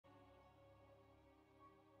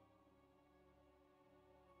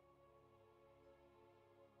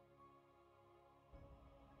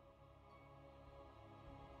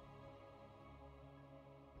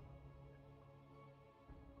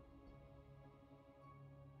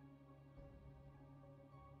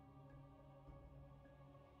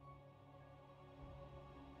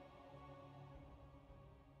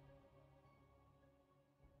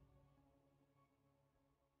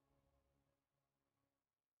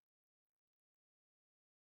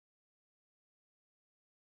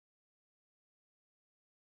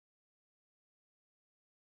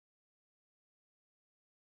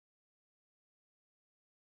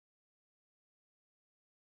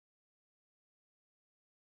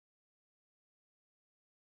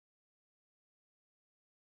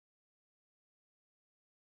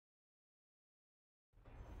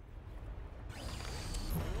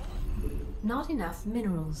Not enough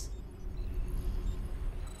minerals.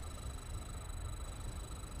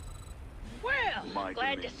 Well,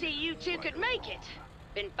 glad to see you two could make it.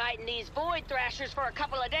 Been fighting these Void Thrashers for a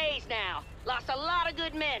couple of days now. Lost a lot of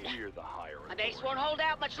good men. My base won't hold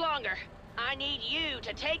out much longer. I need you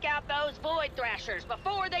to take out those Void Thrashers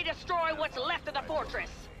before they destroy what's left of the fortress.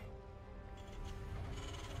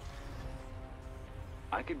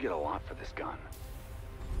 I could get a lot for this gun.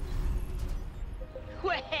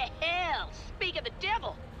 Well, speak of the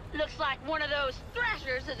devil. Looks like one of those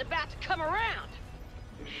Thrashers is about to come around.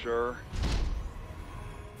 You sure?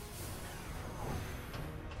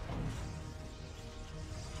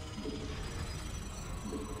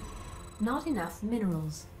 Not enough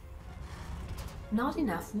minerals. Not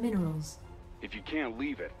enough minerals. If you can't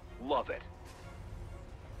leave it, love it.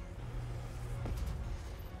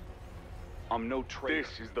 I'm no traitor.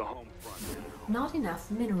 This is the home front. Not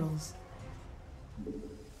enough minerals.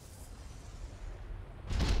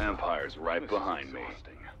 Empire's right behind me.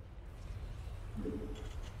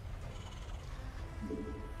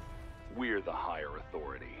 We're the higher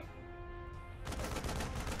authority.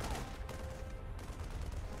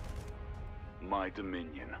 My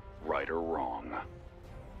dominion, right or wrong.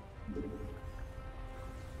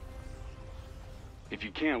 If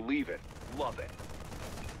you can't leave it, love it.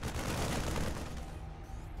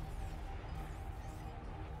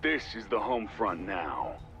 This is the home front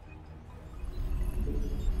now.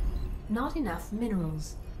 Not enough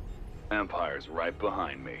minerals. Empire's right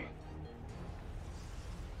behind me.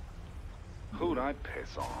 Who'd I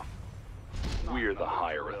piss off? We're the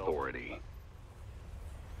higher authority.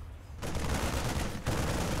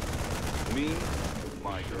 Me,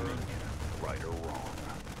 my dominion, right or wrong.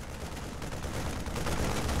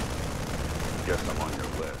 Guess I'm on your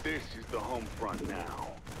list. This is the home front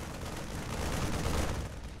now.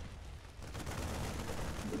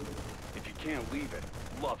 If you can't leave it,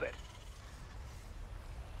 love it.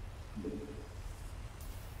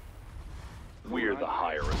 We're the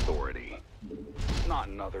higher authority. Not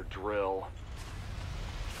another drill.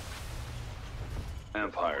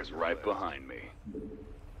 Empire's right behind me.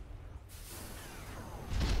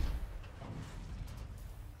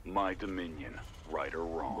 My dominion, right or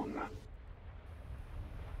wrong.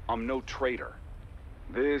 I'm no traitor.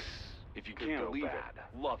 This, if you can't leave it,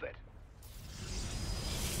 love it.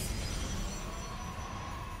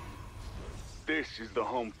 This is the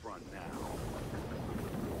home front now.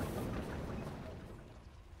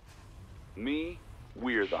 Me,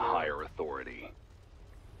 we're the higher authority.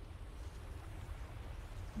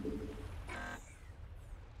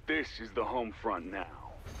 This is the home front now.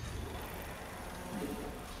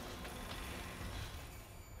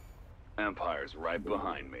 Empire's right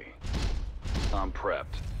behind me. I'm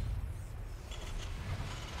prepped.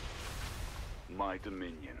 My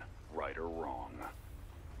dominion, right or wrong.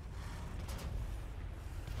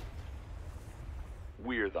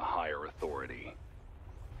 We're the higher authority.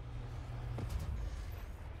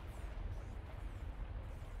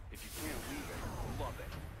 If you can't leave it, love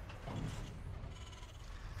it.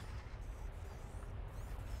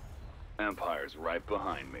 Empire's right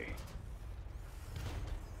behind me.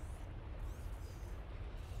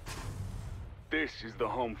 This is the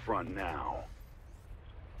home front now.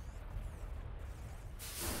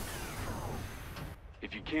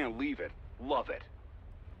 If you can't leave it, love it.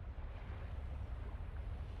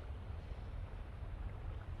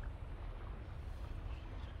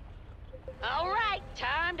 All right,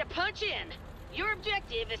 time to punch in. Your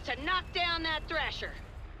objective is to knock down that Thrasher.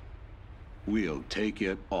 We'll take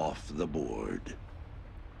it off the board.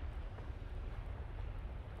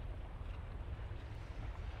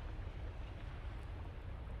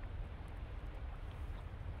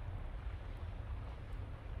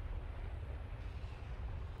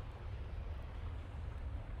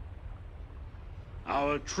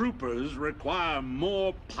 Our troopers require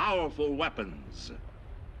more powerful weapons.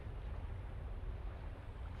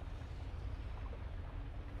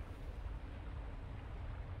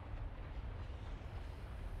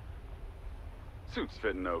 Suit's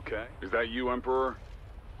fitting okay. Is that you, Emperor?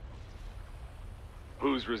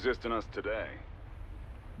 Who's resisting us today?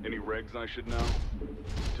 Any regs I should know?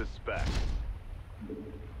 To spec.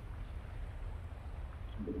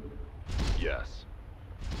 Yes.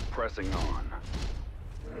 Pressing on.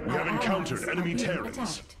 We have encountered enemy Terrans. The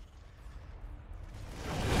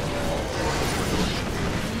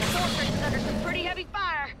fortress is under some pretty heavy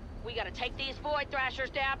fire. We gotta take these Void Thrashers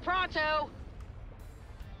down pronto.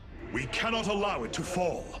 We cannot allow it to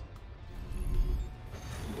fall.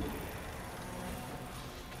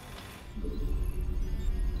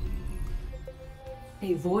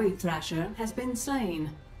 A Void Thrasher has been slain.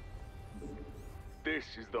 This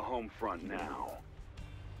is the home front now.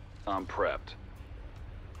 I'm prepped.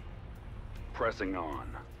 Pressing on.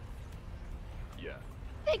 Yeah.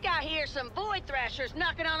 Think I hear some Void Thrashers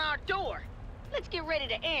knocking on our door. Let's get ready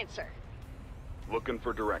to answer. Looking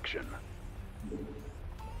for direction.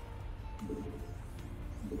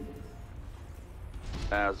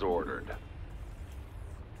 As ordered.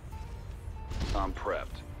 I'm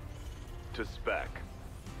prepped. To spec.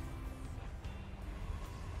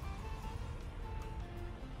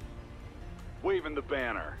 Waving the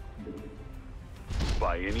banner.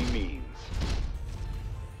 By any means.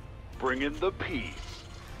 Bringing the peace.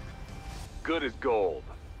 Good as gold.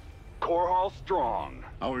 Core Hall strong.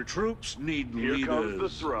 Our troops need Here leaders. comes the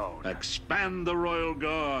throne. Expand the Royal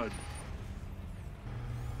Guard.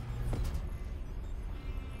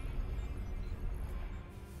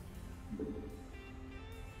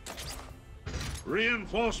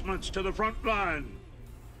 Reinforcements to the front line.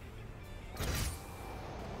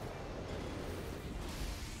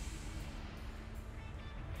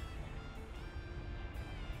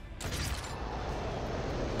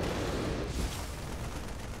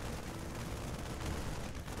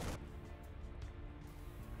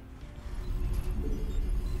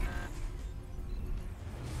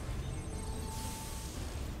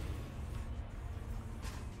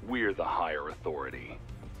 We're the higher authority.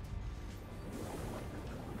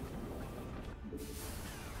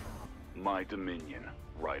 My dominion,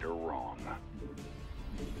 right or wrong.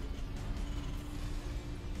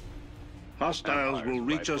 Hostiles Empire's will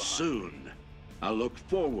reach right us behind soon. I look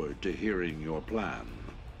forward to hearing your plan.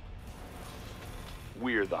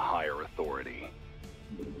 We're the higher authority.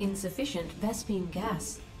 Insufficient Vespene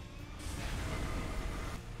gas.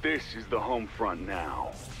 This is the home front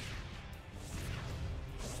now.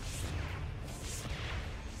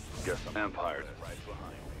 Guess Empire's right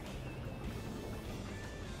behind me.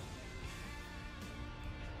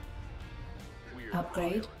 We're the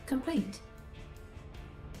Upgrade higher- complete.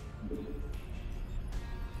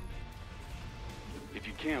 If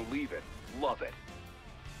you can't leave it, love it.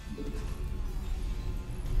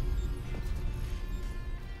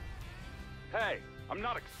 Hey, I'm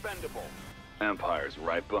not expendable. Empire's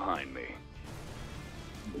right behind me.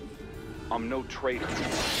 I'm no traitor.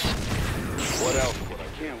 What else would I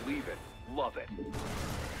can't leave it? Love it.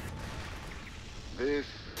 This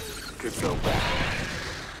could go back.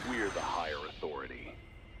 We're the higher authority.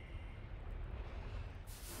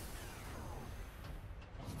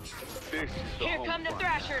 This is the Here home come the front.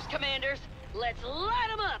 Thrashers, Commanders. Let's light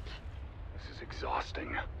them up. This is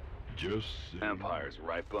exhausting. Just Empire's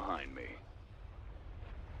right behind me.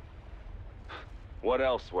 What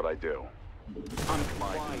else would I do? I'm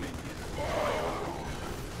my dominion.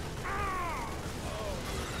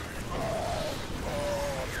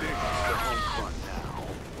 This is the home front now.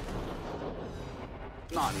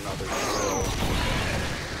 Not another drill.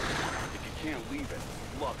 If you can't leave it,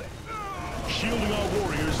 love it. shielding our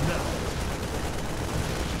warriors now.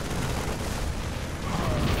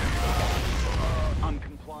 I'm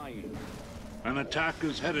complying. An attack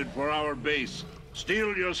is headed for our base.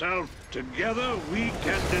 Steel yourself. Together we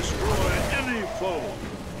can destroy any foe.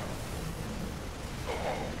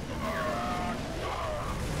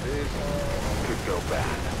 This could go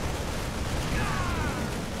bad.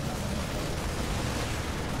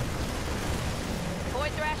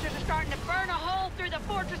 Void Thrashers are starting to burn a hole through the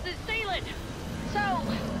fortress's ceiling. So,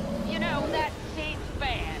 you know, that seems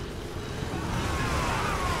bad.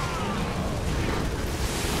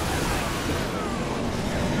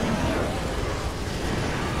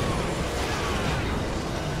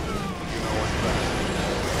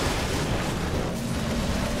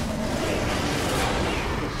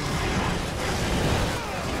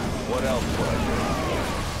 What else would I do?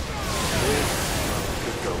 This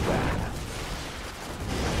could go bad.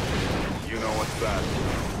 You know what's best.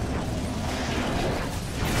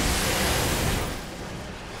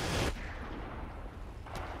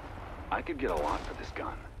 I could get a lot for this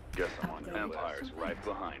gun. Guess I'm on Empire's right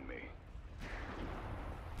behind me.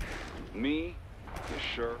 Me? You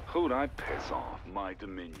sure? Who'd I piss off? My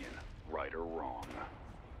dominion, right or wrong.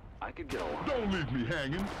 I could get a lot. Don't leave me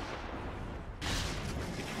hanging.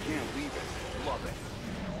 If you can't leave it, love it.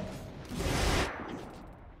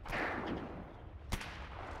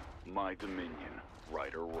 My dominion,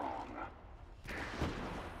 right or wrong.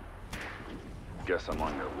 Guess I'm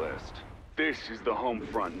on your list. This is the home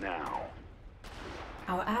front now.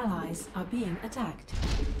 Our allies are being attacked.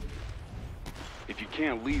 If you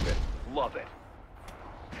can't leave it, love it.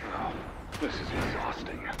 Oh, this is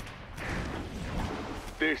exhausting.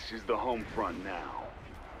 This is the home front now.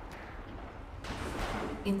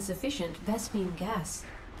 Insufficient Vespene gas.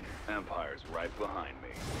 Empire's right behind me.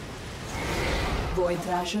 Void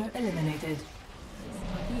Thrasher eliminated.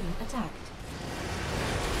 Are being attacked.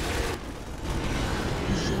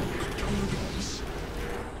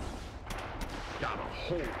 Got a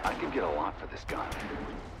hole. I can get a lot for this gun.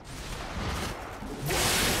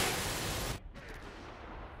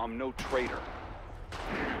 I'm no traitor.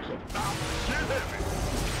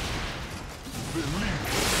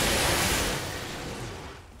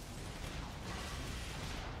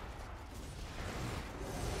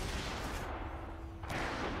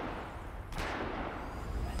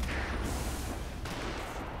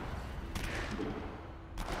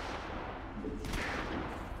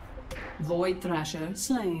 Void Thrasher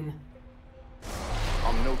slain.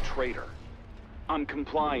 I'm no traitor. I'm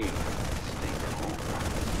complying. Stay home.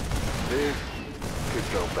 This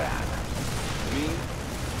could go bad. Me?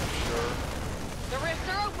 Sure. The rifts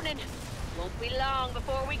are opening. Won't be long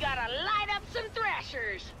before we gotta light up some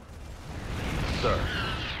Thrashers. Sir.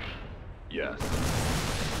 Yes.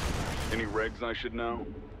 Any regs I should know?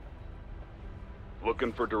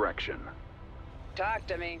 Looking for direction. Talk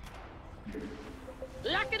to me.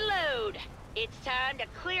 Lock and load. It's time to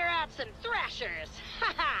clear out some Thrashers.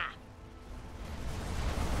 Ha ha!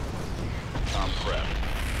 I'm prepped.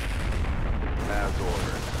 As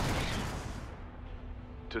ordered.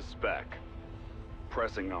 To spec.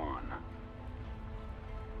 Pressing on.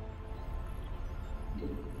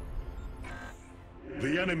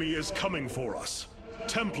 The enemy is coming for us.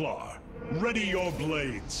 Templar, ready your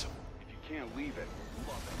blades. If you can't leave it,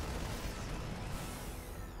 love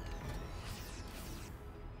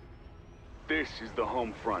it. This is the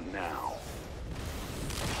home front now.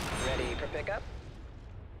 Ready for pickup?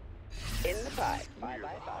 In the pipe. We're the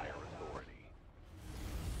higher authority.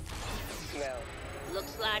 Well,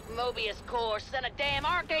 looks like Mobius Corps sent a damn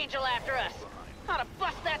Archangel after us. Ought to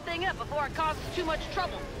bust that thing up before it causes too much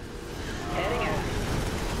trouble. Heading out.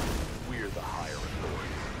 We're the higher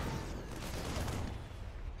authority.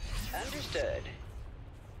 Understood.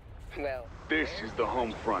 Well, This is the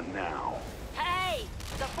home front now. hey!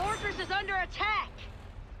 The fortress is under attack!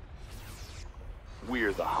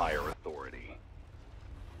 We're the higher authority.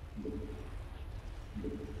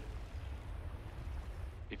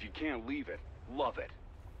 If you can't leave it, love it.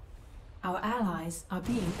 Our allies are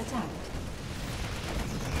being attacked.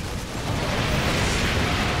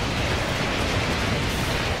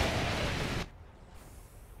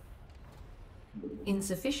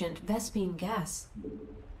 Insufficient Vespine gas.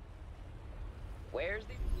 Where's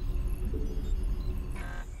the...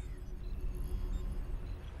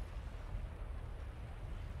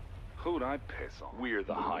 Who'd I piss on? We're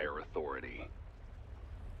the higher authority.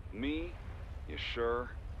 Me? You sure?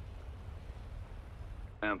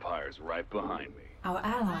 Empire's right behind me. Our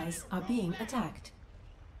allies are being attacked.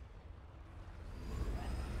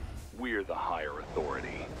 We're the higher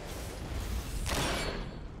authority.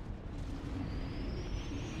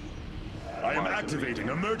 I am activating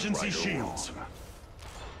emergency shields.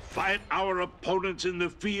 Fight our opponents in the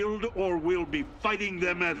field, or we'll be fighting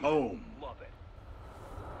them at home. Love it.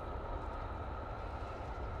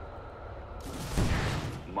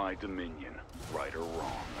 My dominion, right or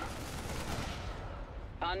wrong.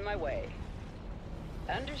 On my way.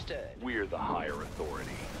 Understood. We're the higher authority.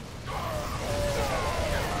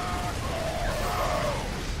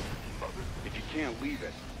 If you can't leave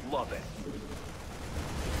it, love it.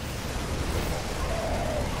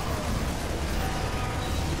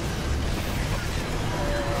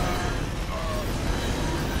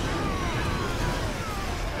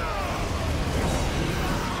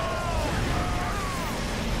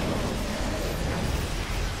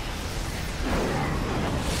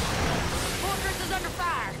 Fortress is under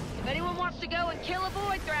fire. If anyone wants to go and kill a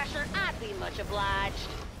Void Thrasher, I'd be much obliged.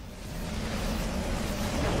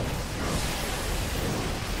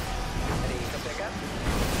 Ready for pickup?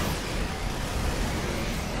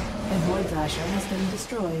 A Void Thrasher has been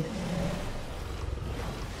destroyed.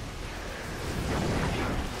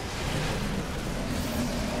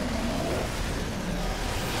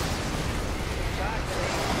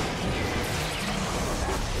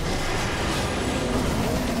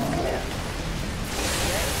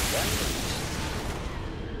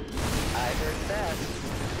 I've heard that.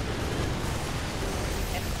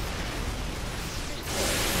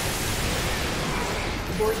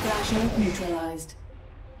 Void Thrasher neutralized.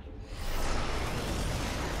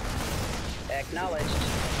 Acknowledged.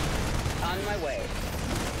 On my way.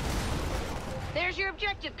 There's your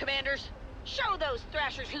objective, Commanders. Show those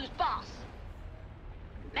Thrashers who's boss.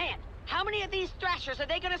 Man, how many of these Thrashers are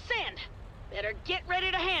they gonna send? Better get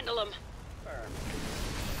ready to handle them.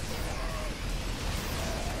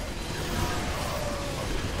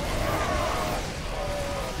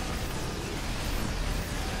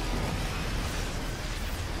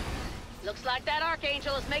 Looks like that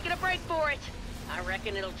Archangel is making a break for it. I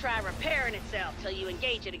reckon it'll try repairing itself till you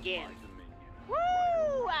engage it again.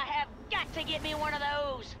 Woo! I have got to get me one of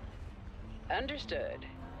those. Understood.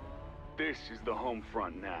 This is the home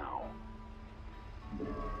front now.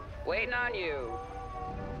 Waiting on you.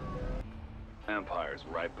 Empire's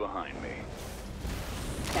right behind me.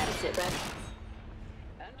 Gotta sit back.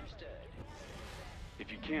 Understood. If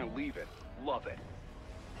you can't leave it, love it.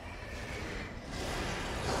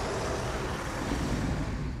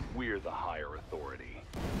 We're the higher authority.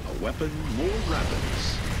 A weapon more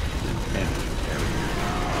ravenous than any carrier.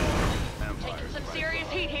 Taking some serious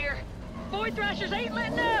heat here. Void Thrashers ain't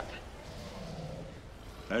letting up.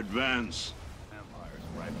 Advance. Empire's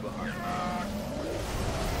right behind me.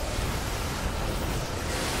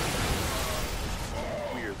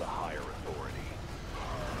 We're the higher authority.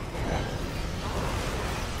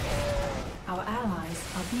 Our allies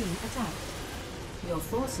are being attacked. Your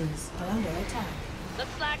forces are under attack.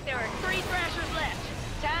 Looks like there are 3 Thrashers left.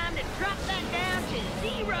 Time to drop that down to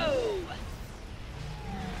 0.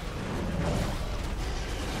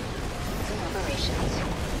 Operations.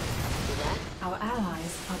 See that? Our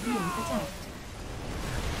allies are being attacked.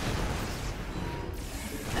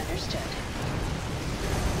 Understood.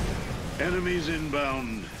 Enemies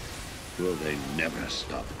inbound. Will they never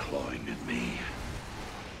stop clawing at me?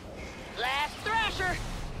 Last Thrasher!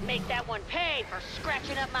 Make that one pay for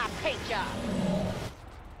scratching up my paint job.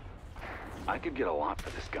 I could get a lot for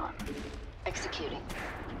this gun. Executing.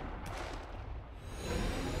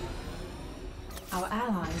 Our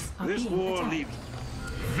allies are This being war attacked. needs...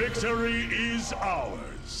 Victory is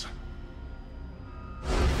ours.